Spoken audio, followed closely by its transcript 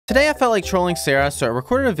Today I felt like trolling Sarah, so I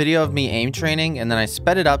recorded a video of me aim training and then I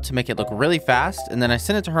sped it up to make it look really fast and then I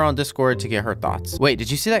sent it to her on Discord to get her thoughts. Wait,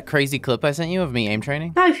 did you see that crazy clip I sent you of me aim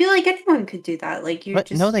training? No, I feel like anyone could do that. Like you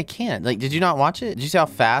just... No, they can't. Like, did you not watch it? Did you see how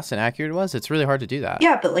fast and accurate it was? It's really hard to do that.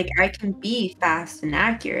 Yeah, but like I can be fast and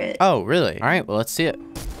accurate. Oh, really? All right, well, let's see it.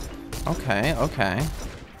 Okay, okay.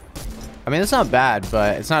 I mean, it's not bad,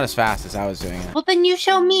 but it's not as fast as I was doing it. Well, then you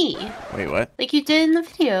show me. Wait, what? Like you did in the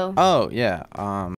video. Oh, yeah.